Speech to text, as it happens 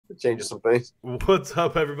It changes some things. What's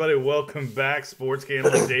up, everybody? Welcome back, Sports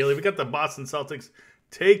Gambling Daily. We got the Boston Celtics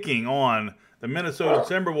taking on the Minnesota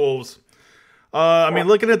Timberwolves.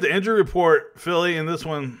 Looking at the injury report, Philly, in this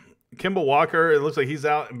one, Kemba Walker, it looks like he's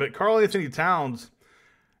out. But Karl Anthony Towns,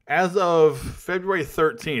 as of February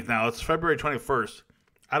 13th, now it's February 21st.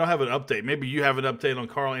 I don't have an update. Maybe you have an update on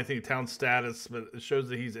Karl Anthony Towns' status, but it shows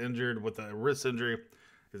that he's injured with a wrist injury.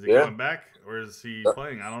 Is he Yeah. coming back or is he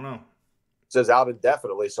playing? I don't know. It says out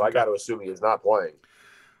indefinitely, so Okay. I got to assume he is not playing.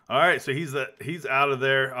 All right, so he's out of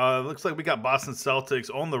there. Looks like we got Boston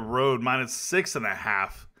Celtics on the road minus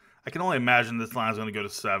 6.5. I can only imagine this line is going to go to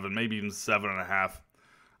 7, maybe even 7.5.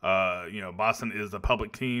 Boston is the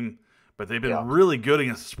public team, but they've been really good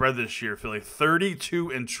against the spread this year. Philly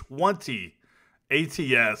 32-20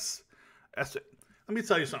 ATS. Let me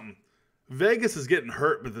tell you something. Vegas is getting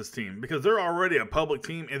hurt with this team because they're already a public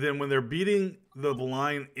team, and then when they're beating the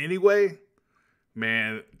line anyway,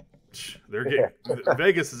 man, they're getting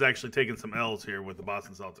Vegas is actually taking some L's here with the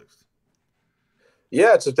Boston Celtics.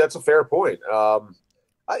 Yeah, that's a fair point.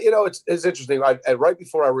 It's interesting. Right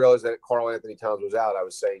before I realized that Karl Anthony Towns was out, I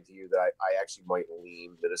was saying to you that I actually might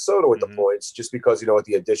lean Minnesota with the points just because, with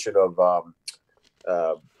the addition of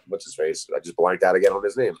what's his face? I just blanked out again on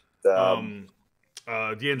his name.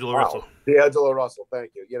 D'Angelo Russell. D'Angelo Russell,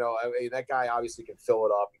 thank you. That guy obviously can fill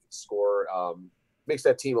it up. He can score. Makes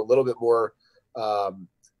that team a little bit more,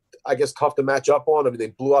 tough to match up on. I mean, they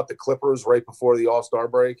blew out the Clippers right before the All-Star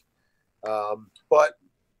break. But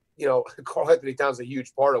Karl Anthony Towns is a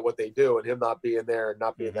huge part of what they do, and him not being there and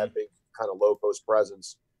not being that big kind of low post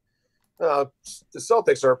presence. The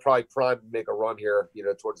Celtics are probably primed to make a run here,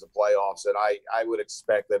 towards the playoffs, and I would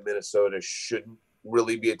expect that Minnesota shouldn't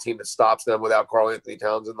really be a team that stops them without Karl Anthony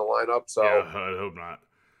Towns in the lineup. So yeah, I hope not.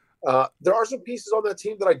 There are some pieces on that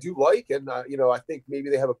team that I do like, and I think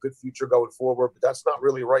maybe they have a good future going forward, but that's not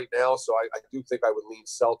really right now. So I do think I would lean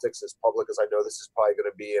Celtics as public as I know this is probably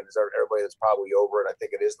going to be, and as everybody that's probably over it, I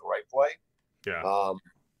think it is the right play. Yeah.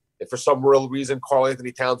 If for some real reason Karl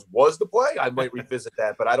Anthony Towns was the play, I might revisit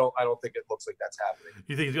that, but I don't think it looks like that's happening.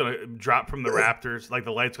 You think he's going to drop from the Raptors? Like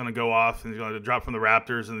the light's going to go off and he's going to drop from the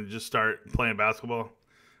Raptors and just start playing basketball?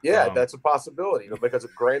 Yeah, that's a possibility, because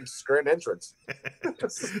of grand entrance.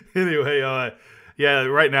 Anyway,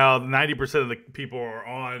 right now 90% of the people are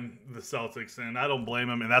on the Celtics, and I don't blame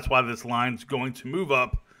them, and that's why this line's going to move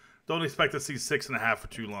up. Don't expect to see 6.5 for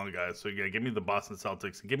too long, guys. So yeah, give me the Boston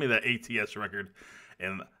Celtics, give me that ATS record,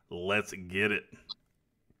 and let's get it.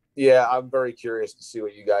 Yeah, I'm very curious to see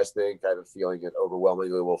what you guys think. I have a feeling it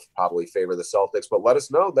overwhelmingly will probably favor the Celtics, but let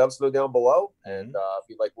us know. Let us know down below. And if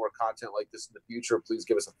you'd like more content like this in the future, please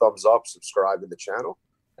give us a thumbs up, subscribe to the channel,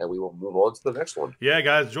 and we will move on to the next one. Yeah,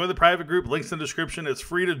 guys, join the private group. Links in the description. It's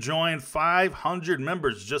free to join. 500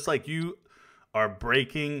 members, just like you, are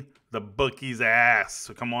breaking the bookie's ass.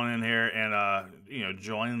 So come on in here and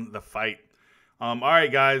join the fight. All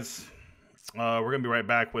right, guys, we're gonna be right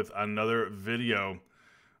back with another video.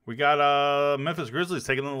 We got Memphis Grizzlies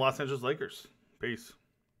taking on the Los Angeles Lakers. Peace.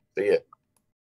 See ya.